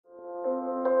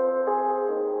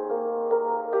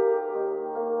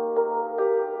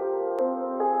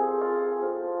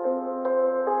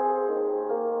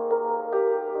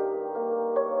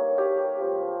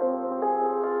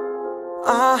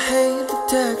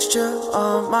texture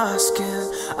of my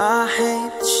skin. I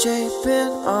hate the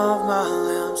shaping of my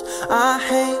limbs. I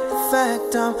hate the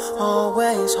fact I'm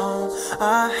always home.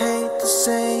 I hate to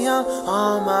say I'm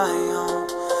on my own.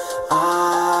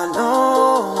 I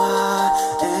know I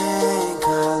ain't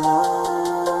alone.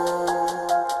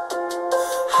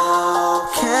 How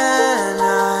can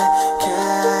I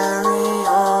carry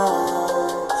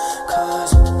on?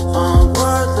 'Cause I'm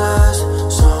worthless,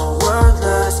 so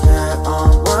worthless, yeah,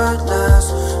 I'm worthless,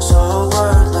 so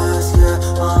worthless, yeah,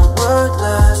 I'm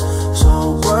worthless, so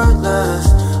worthless,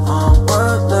 I'm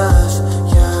worthless,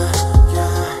 yeah,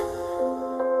 yeah.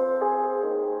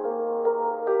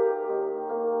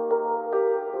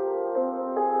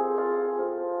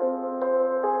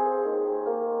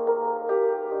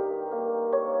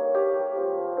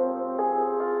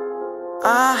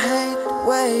 I hate the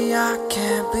way I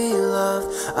can't be loved.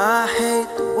 I hate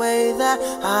the way that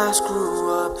I screw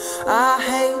up. I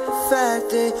hate the fact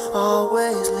they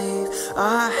always leave.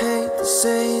 I hate to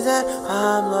say that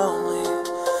I'm lonely.